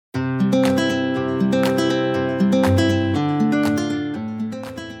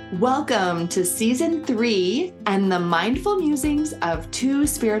Welcome to Season 3 and the Mindful Musings of Two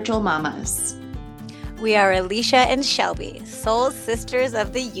Spiritual Mamas. We are Alicia and Shelby, soul sisters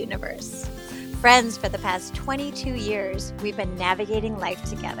of the universe. Friends for the past 22 years, we've been navigating life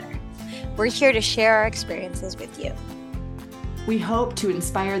together. We're here to share our experiences with you. We hope to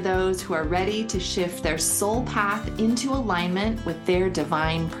inspire those who are ready to shift their soul path into alignment with their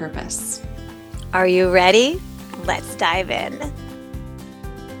divine purpose. Are you ready? Let's dive in.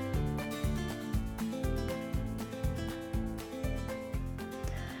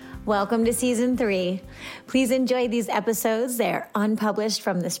 Welcome to Season 3. Please enjoy these episodes. They're unpublished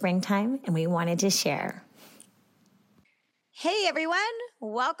from the springtime, and we wanted to share. Hey, everyone.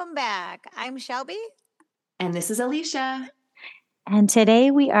 Welcome back. I'm Shelby. And this is Alicia. And today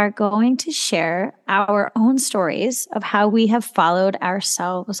we are going to share our own stories of how we have followed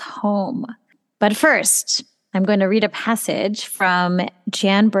ourselves home. But first, I'm going to read a passage from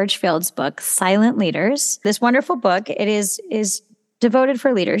Jan Birchfield's book, Silent Leaders. This wonderful book, it is devoted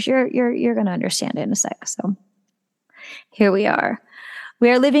for leaders. You're going to understand it in a sec. So here we are.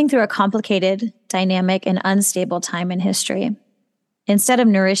 We are living through a complicated, dynamic, and unstable time in history. Instead of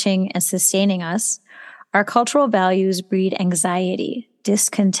nourishing and sustaining us, our cultural values breed anxiety,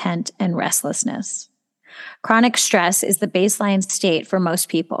 discontent, and restlessness. Chronic stress is the baseline state for most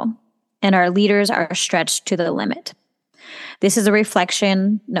people, and our leaders are stretched to the limit. This is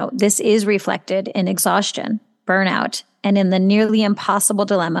reflected in exhaustion, burnout, and in the nearly impossible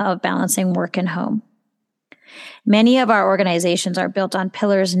dilemma of balancing work and home. Many of our organizations are built on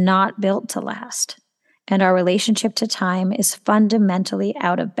pillars not built to last, and our relationship to time is fundamentally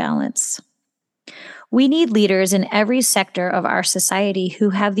out of balance. We need leaders in every sector of our society who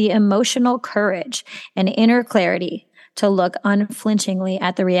have the emotional courage and inner clarity to look unflinchingly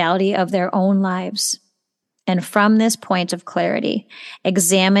at the reality of their own lives. And from this point of clarity,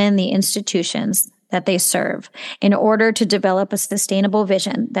 examine the institutions that they serve in order to develop a sustainable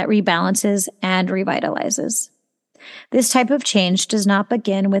vision that rebalances and revitalizes. This type of change does not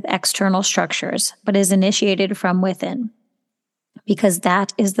begin with external structures, but is initiated from within, because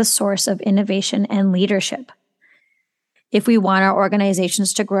that is the source of innovation and leadership. If we want our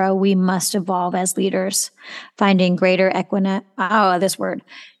organizations to grow, we must evolve as leaders, finding greater equanimity.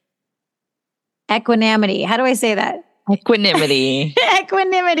 How do I say that? Equanimity.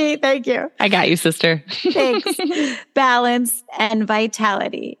 Equanimity. Thank you. I got you, sister. Thanks. Balance and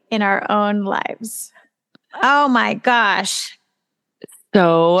vitality in our own lives. Oh my gosh.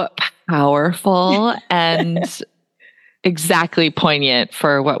 So powerful and exactly poignant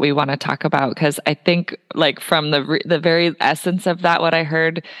for what we want to talk about. Because I think like from the very essence of that, what I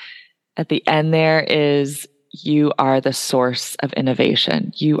heard at the end there is you are the source of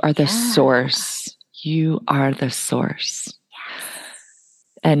innovation. You are the source. You are the source.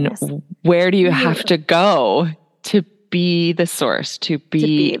 And where do you have to go to be the source, to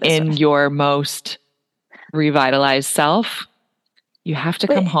be in your most revitalized self? You have to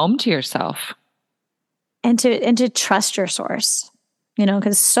come home to yourself. And to trust your source,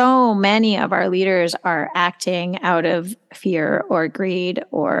 because so many of our leaders are acting out of fear or greed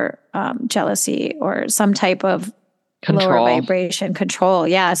or jealousy or some type of lower vibration control.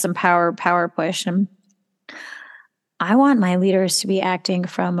 Yeah, some power push. And I want my leaders to be acting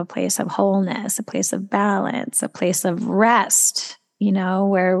from a place of wholeness, a place of balance, a place of rest,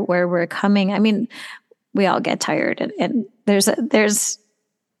 where we're coming. I mean, we all get tired and there's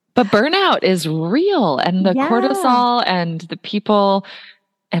But burnout is real, and the cortisol and the people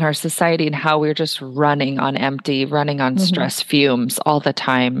in our society and how we're just running on empty, running on stress fumes all the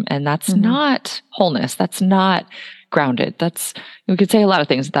time. And that's not wholeness. That's not grounded. We could say a lot of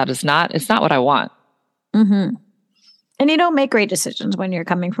things. It's not what I want. Mm-hmm. And you don't make great decisions when you're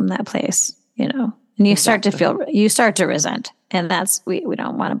coming from that place, and you start to resent. And that's, we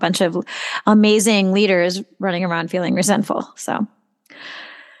don't want a bunch of amazing leaders running around feeling resentful. So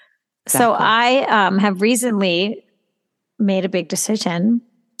I have recently made a big decision.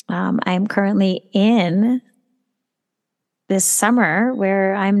 I'm currently in this summer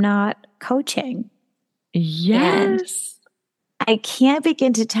where I'm not coaching. Yes. And I can't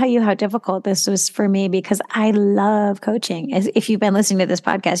begin to tell you how difficult this was for me because I love coaching. If you've been listening to this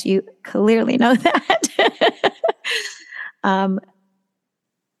podcast, you clearly know that.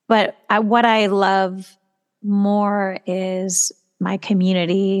 But what I love more is my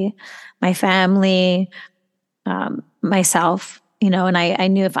community, my family, myself, and I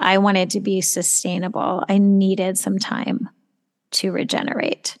knew if I wanted to be sustainable, I needed some time to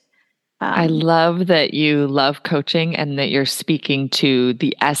regenerate. I love that you love coaching and that you're speaking to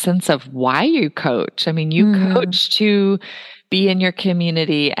the essence of why you coach. I mean, you coach to be in your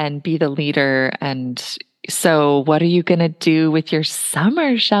community and be the leader. And so what are you going to do with your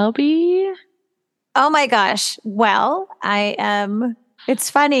summer, Shelby? Oh my gosh. Well, it's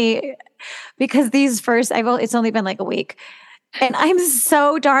funny because it's only been like a week and I'm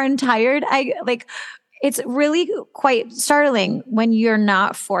so darn tired. It's really quite startling when you're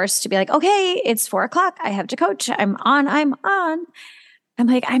not forced to be like, okay, it's 4:00. I have to coach. I'm on. I'm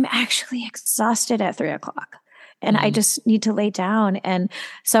like, I'm actually exhausted at 3:00 and I just need to lay down. And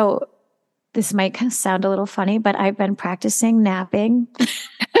so this might kind of sound a little funny, but I've been practicing napping.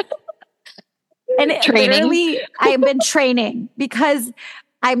 And literally, I've been training because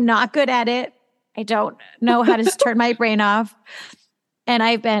I'm not good at it. I don't know how to turn my brain off. And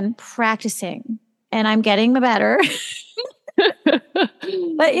I've been practicing and I'm getting better.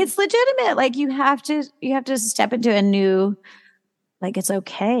 But it's legitimate. Like you have to step into a new, like it's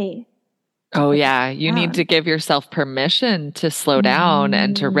okay. Oh yeah. You need to give yourself permission to slow down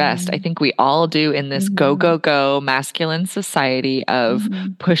and to rest. I think we all do in this go, go, go masculine society of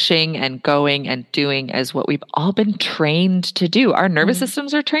pushing and going and doing as what we've all been trained to do. Our nervous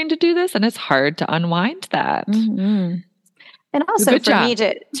systems are trained to do this and it's hard to unwind that. And also Good for job. me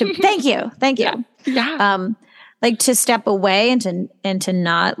to thank you. Yeah. Like to step away and to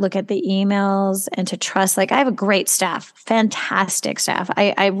not look at the emails and to trust. Like I have a great staff, fantastic staff.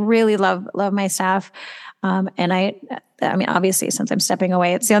 I really love my staff. And I mean, obviously since I'm stepping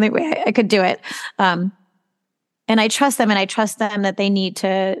away, it's the only way I could do it. And I trust them that they need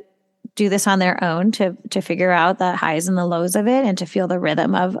to do this on their own to figure out the highs and the lows of it and to feel the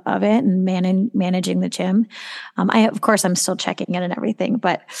rhythm of it and managing the gym. Of course I'm still checking it and everything,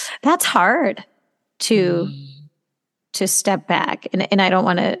 but that's hard to step back. And I don't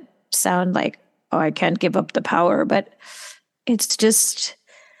want to sound like, oh, I can't give up the power, but it's just,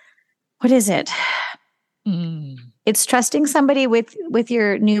 what is it? It's trusting somebody with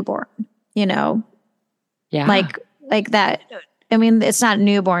your newborn, Yeah. Like that. I mean, it's not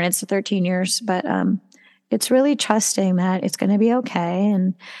newborn, it's 13 years, but it's really trusting that it's going to be okay.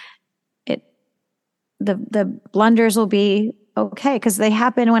 And the blunders will be okay because they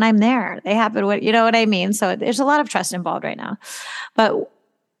happen when I'm there. They happen when, you know what I mean? So there's a lot of trust involved right now. But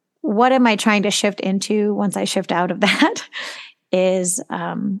what am I trying to shift into once I shift out of that is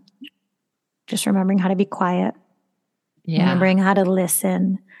just remembering how to be quiet. Yeah. Remembering how to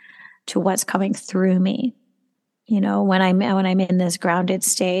listen to what's coming through me. When I'm in this grounded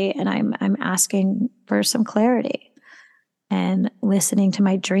state and I'm asking for some clarity and listening to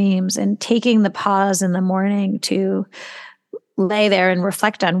my dreams and taking the pause in the morning to lay there and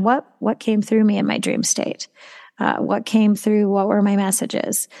reflect on what came through me in my dream state. What came through, what were my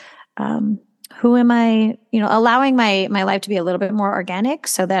messages? Who am I, allowing my life to be a little bit more organic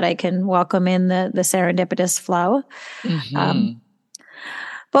so that I can welcome in the serendipitous flow.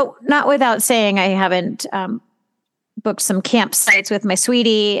 But not without saying I haven't booked some campsites with my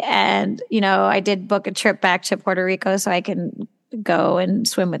sweetie. And, I did book a trip back to Puerto Rico so I can go and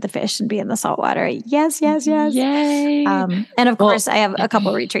swim with the fish and be in the salt water. Yes. Yay. And of course I have a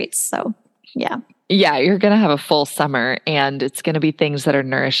couple retreats. So yeah. Yeah, you're going to have a full summer and it's going to be things that are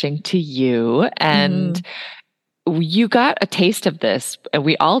nourishing to you. And you got a taste of this, and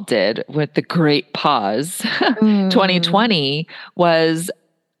we all did with the great pause. 2020 was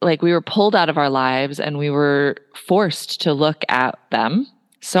like we were pulled out of our lives and we were forced to look at them.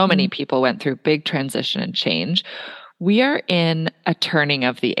 So many people went through big transition and change. We are in a turning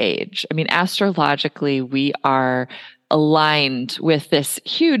of the age. I mean, astrologically, we are aligned with this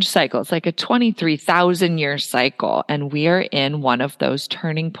huge cycle. It's like a 23,000 year cycle. And we are in one of those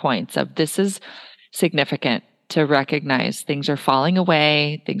turning points of this is significant to recognize things are falling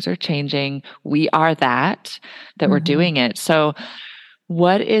away, things are changing. We are that we're doing it. So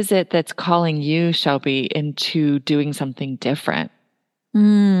what is it that's calling you, Shelby, into doing something different?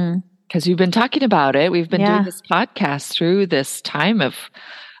 Because you've been talking about it. We've been doing this podcast through this time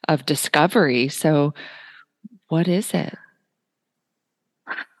of discovery. So what is it?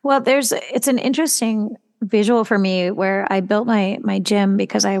 Well, it's an interesting visual for me where I built my gym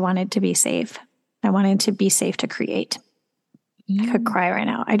because I wanted to be safe. I wanted to be safe to create. I could cry right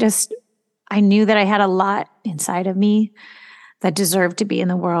now. I knew that I had a lot inside of me that deserved to be in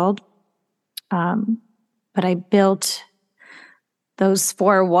the world. But I built those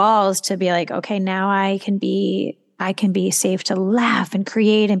 4 walls to be like, okay, now I can be safe to laugh and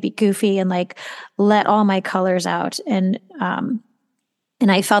create and be goofy and like let all my colors out. And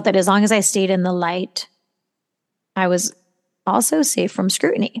I felt that as long as I stayed in the light, I was also safe from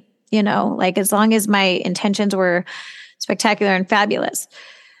scrutiny, like as long as my intentions were spectacular and fabulous.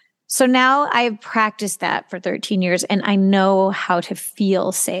 So now I've practiced that for 13 years and I know how to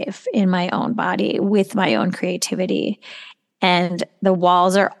feel safe in my own body with my own creativity. And the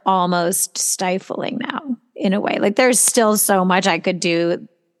walls are almost stifling now in a way. Like there's still so much I could do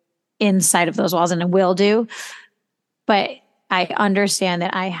inside of those walls and I will do. But I understand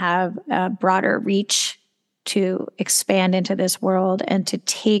that I have a broader reach to expand into this world and to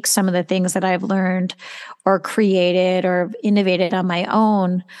take some of the things that I've learned or created or innovated on my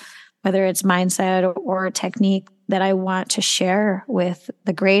own, whether it's mindset or technique that I want to share with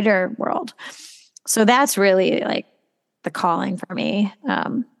the greater world. So that's really like the calling for me.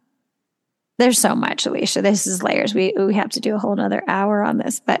 There's so much, Alicia. This is layers. We have to do a whole nother hour on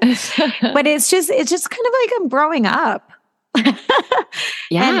this, but it's just kind of like I'm growing up.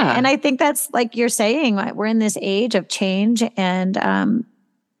 Yeah. And I think that's like you're saying, we're in this age of change and,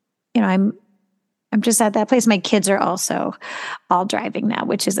 I'm just at that place. My kids are also all driving now,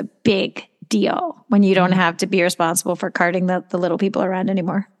 which is a big deal when you don't have to be responsible for carting the little people around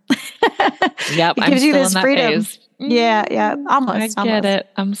anymore. Yep. It gives you this freedom. Phase. Yeah. Almost. I get it.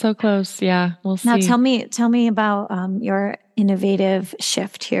 I'm so close. Yeah. We'll see. Now tell me about your innovative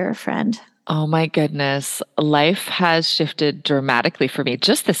shift here, friend. Oh my goodness. Life has shifted dramatically for me.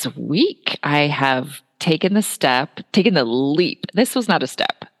 Just this week, I have taken the leap. This was not a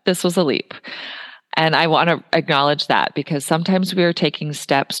step. This was a leap. And I want to acknowledge that because sometimes we are taking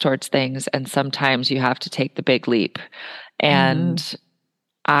steps towards things and sometimes you have to take the big leap. And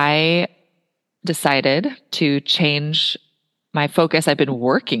I decided to change my focus. I've been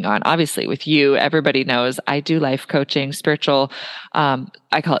working on, obviously with you, everybody knows I do life coaching, spiritual,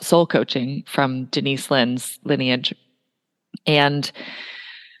 I call it soul coaching from Denise Linn's lineage and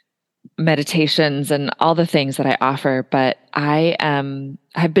meditations and all the things that I offer. But I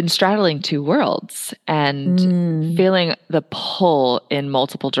have been straddling two worlds and feeling the pull in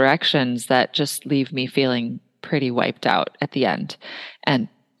multiple directions that just leave me feeling pretty wiped out at the end. And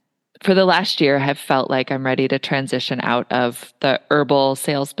for the last year, I have felt like I'm ready to transition out of the herbal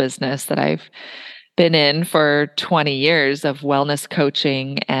sales business that I've been in for 20 years of wellness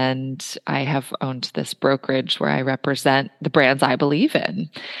coaching. And I have owned this brokerage where I represent the brands I believe in.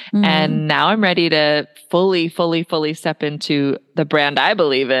 And now I'm ready to fully step into the brand I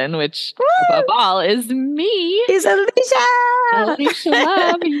believe in, which above all is me. Is Alicia. Alicia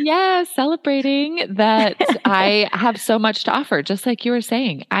Love. Yes. Celebrating that I have so much to offer. Just like you were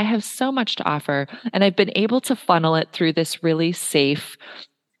saying, I have so much to offer and I've been able to funnel it through this really safe,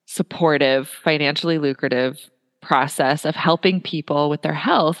 supportive, financially lucrative process of helping people with their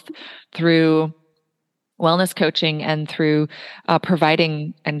health through wellness coaching and through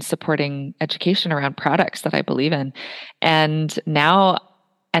providing and supporting education around products that I believe in. And now,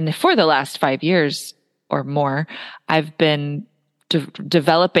 and for the last 5 years or more, I've been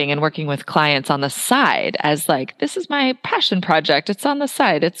developing and working with clients on the side as like, this is my passion project. It's on the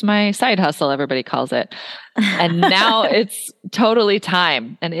side. It's my side hustle, everybody calls it. And now it's totally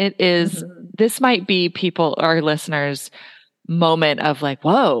time. And it is, this might be people, our listeners' moment of like,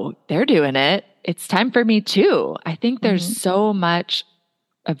 whoa, they're doing it. It's time for me too. I think there's so much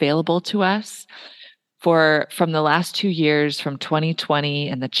available to us from the last 2 years, from 2020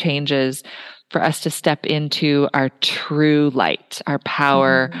 and the changes, for us to step into our true light, our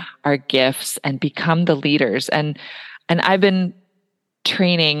power, our gifts, and become the leaders. And I've been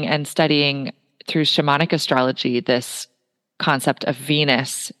training and studying through shamanic astrology this concept of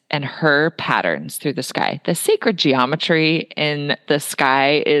Venus and her patterns through the sky. The sacred geometry in the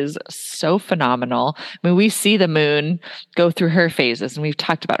sky is so phenomenal. I mean, we see the moon go through her phases, and we've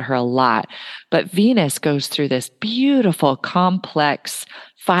talked about her a lot. But Venus goes through this beautiful, complex,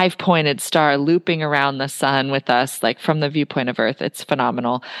 5-pointed star looping around the sun with us, like from the viewpoint of Earth. It's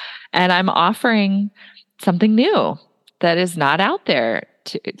phenomenal. And I'm offering something new that is not out there.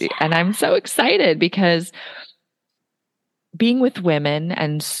 And I'm so excited because being with women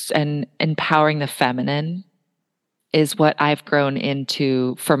and empowering the feminine is what I've grown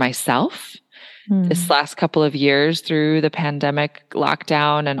into for myself. This last couple of years through the pandemic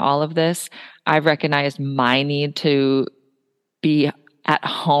lockdown and all of this, I've recognized my need to be at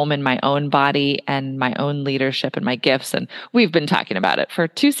home in my own body and my own leadership and my gifts. And we've been talking about it for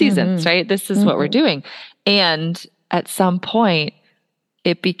 2 seasons, right? This is what we're doing. And at some point,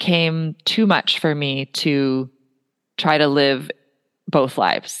 it became too much for me to try to live both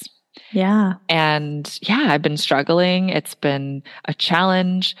lives. Yeah. And yeah, I've been struggling. It's been a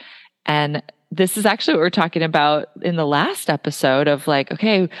challenge. And this is actually what we're talking about in the last episode of like,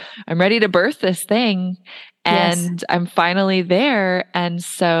 okay, I'm ready to birth this thing and I'm finally there. And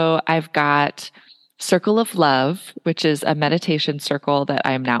so I've got Circle of Love, which is a meditation circle that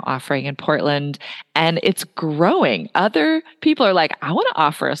I'm now offering in Portland, and it's growing. Other people are like, I want to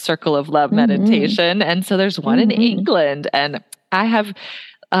offer a Circle of Love meditation. And so there's one in England, and I have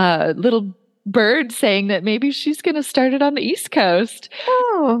a little bird saying that maybe she's going to start it on the East Coast.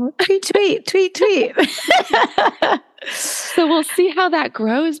 Oh, tweet. So we'll see how that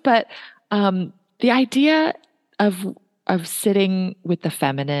grows. But the idea of sitting with the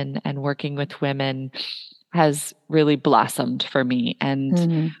feminine and working with women has really blossomed for me.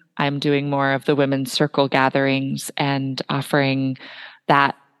 And I'm doing more of the women's circle gatherings and offering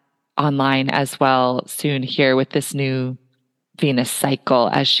that online as well soon here with this new Venus cycle,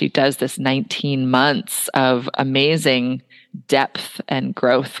 as she does this 19 months of amazing depth and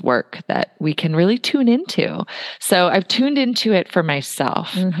growth work that we can really tune into. So I've tuned into it for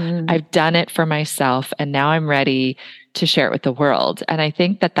myself. I've done it for myself, and now I'm ready to share it with the world. And I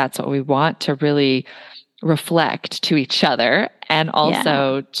think that that's what we want to really reflect to each other and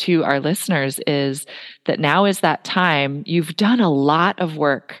also to our listeners, is that now is that time. You've done a lot of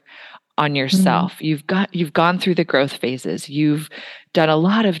work on yourself. You've gone through the growth phases. You've done a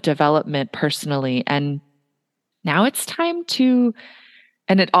lot of development personally, and now it's time to,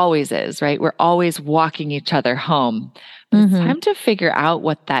 and it always is, right? We're always walking each other home. It's time to figure out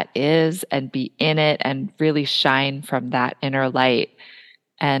what that is and be in it and really shine from that inner light.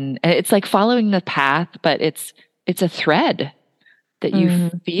 And it's like following the path, but it's a thread that you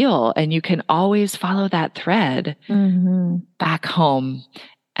feel, and you can always follow that thread back home.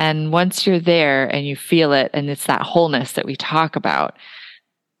 And once you're there and you feel it, and it's that wholeness that we talk about,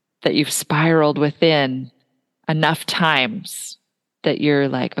 that you've spiraled within enough times that you're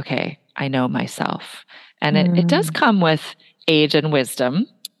like, okay, I know myself. And it does come with age and wisdom,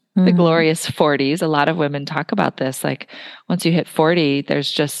 the glorious 40s. A lot of women talk about this. Like once you hit 40,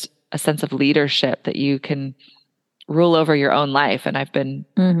 there's just a sense of leadership that you can rule over your own life. And I've been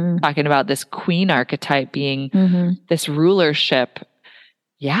talking about this queen archetype being this rulership.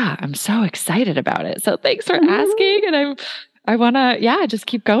 Yeah, I'm so excited about it. So thanks for asking. And I want to, just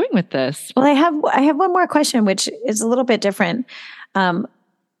keep going with this. Well, I have one more question, which is a little bit different.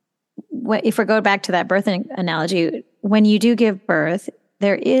 If we go back to that birthing analogy, when you do give birth,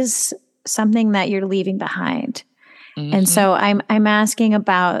 there is something that you're leaving behind. And so I'm asking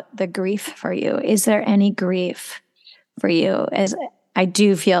about the grief for you. Is there any grief for you? As I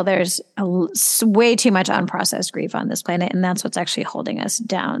do feel there's way too much unprocessed grief on this planet, and that's what's actually holding us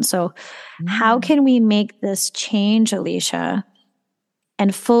down. So how can we make this change, Alicia,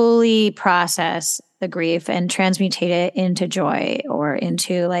 and fully process the grief and transmutate it into joy, or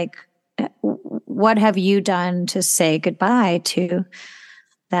into like, what have you done to say goodbye to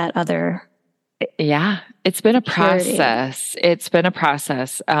that other? Yeah, it's been a process. It's been a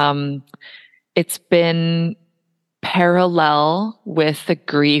process. It's been parallel with the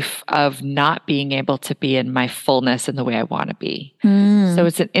grief of not being able to be in my fullness in the way I want to be. So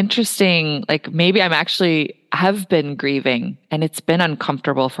it's an interesting, like maybe I'm actually have been grieving, and it's been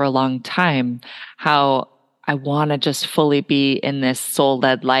uncomfortable for a long time, how I want to just fully be in this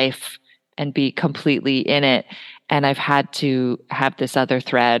soul-led life and be completely in it. And I've had to have this other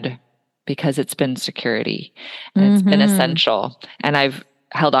thread because it's been security and it's been essential. And I've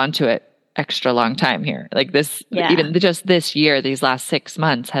held on to it extra long time here. Like this, even just this year, these last 6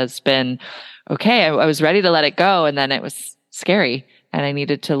 months has been, okay, I was ready to let it go. And then it was scary, and I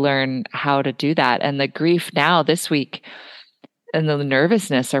needed to learn how to do that. And the grief now this week, and the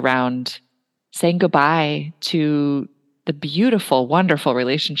nervousness around saying goodbye to the beautiful, wonderful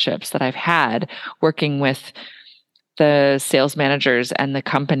relationships that I've had working with the sales managers and the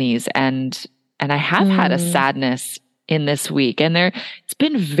companies. And I have had a sadness in this week, and it's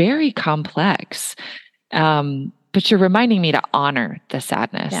been very complex. But you're reminding me to honor the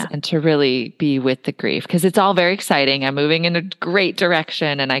sadness and to really be with the grief, because it's all very exciting. I'm moving in a great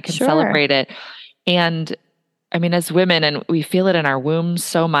direction, and I can celebrate it. And I mean, as women, and we feel it in our wombs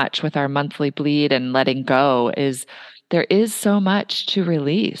so much with our monthly bleed and letting go, is there is so much to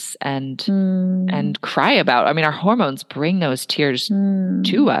release and cry about. I mean, our hormones bring those tears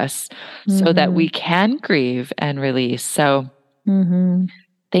to us so that we can grieve and release. So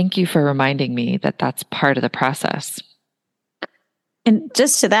thank you for reminding me that that's part of the process. And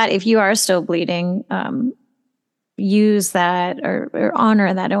just to that, if you are still bleeding, use that or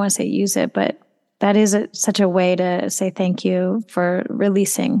honor that. I don't want to say use it, but that is such a way to say thank you for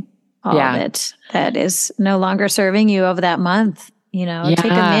releasing all of it that is no longer serving you of that month. You know,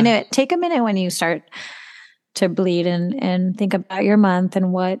 take a minute when you start to bleed and think about your month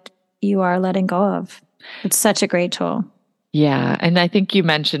and what you are letting go of. It's such a great tool. Yeah. And I think you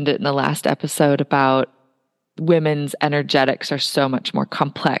mentioned it in the last episode about women's energetics are so much more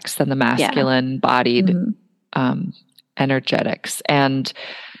complex than the masculine bodied energetics. And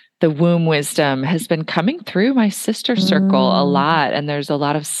the womb wisdom has been coming through my sister circle a lot. And there's a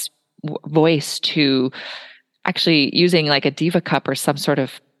lot of voice to actually using like a diva cup or some sort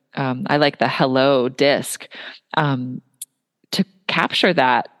of, I like the hello disc, to capture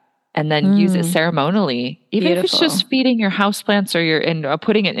that and then use it ceremonially, even if it's just feeding your houseplants or you're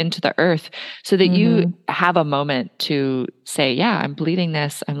putting it into the earth so that you have a moment to say, yeah, I'm bleeding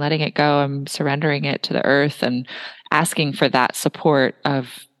this. I'm letting it go. I'm surrendering it to the earth and asking for that support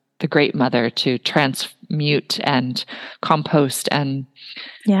of the great mother to transmute and compost and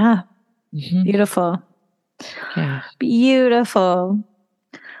beautiful. Yeah. Beautiful.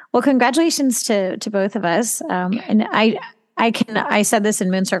 Well, congratulations to both of us. And I said this in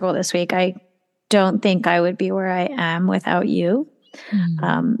Moon Circle this week. I don't think I would be where I am without you.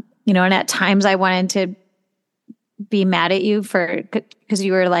 You know, and at times I wanted to be mad at you because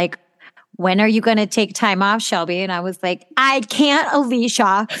you were like, when are you going to take time off, Shelby? And I was like, I can't,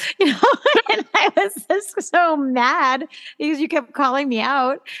 Alicia. You know, and I was just so mad because you kept calling me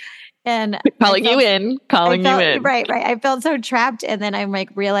out. And calling you in. Right. I felt so trapped. And then I'm like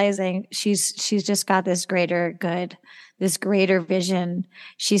realizing she's just got this greater good, this greater vision.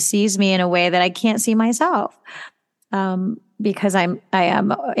 She sees me in a way that I can't see myself. Because I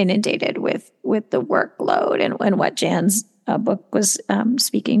am inundated with the workload and what Jan's book was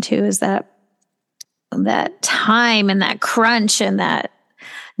speaking to is that time and that crunch and that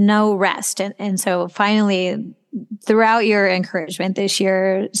no rest. And so finally, throughout your encouragement this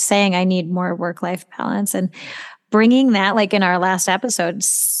year, saying I need more work-life balance and bringing that, like in our last episode,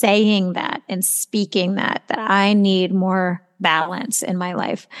 saying that and speaking that I need more balance in my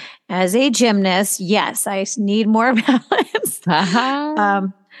life. As a gymnast, yes, I need more balance.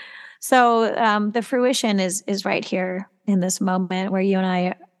 So the fruition is right here in this moment where you and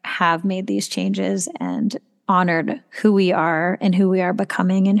I have made these changes and honored who we are and who we are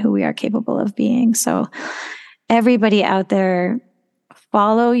becoming and who we are capable of being. So everybody out there,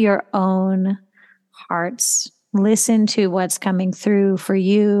 follow your own hearts. Listen to what's coming through for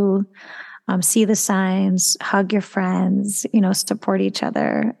you. See the signs, hug your friends, support each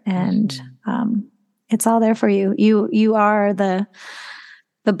other. And it's all there for you. You are the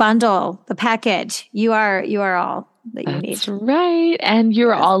bundle, the package. You are all that you need. That's right. And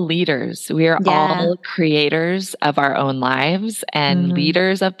you're all leaders. We are all creators of our own lives and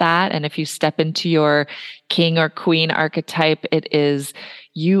leaders of that. And if you step into your king or queen archetype, it is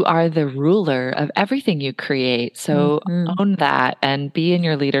you are the ruler of everything you create. So own that and be in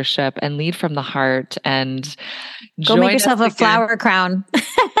your leadership and lead from the heart and go make yourself a flower crown.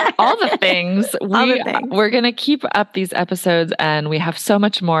 All the things. We're going to keep up these episodes and we have so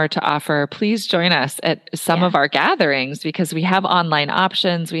much more to offer. Please join us at some of our gatherings because we have online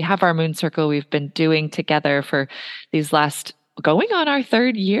options. We have our Moon Circle we've been doing together for these going on our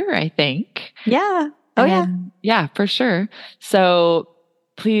 3rd year, I think. Yeah. Yeah, for sure. So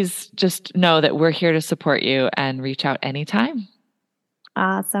please just know that we're here to support you and reach out anytime.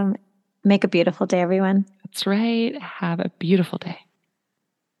 Awesome. Make a beautiful day, everyone. That's right. Have a beautiful day.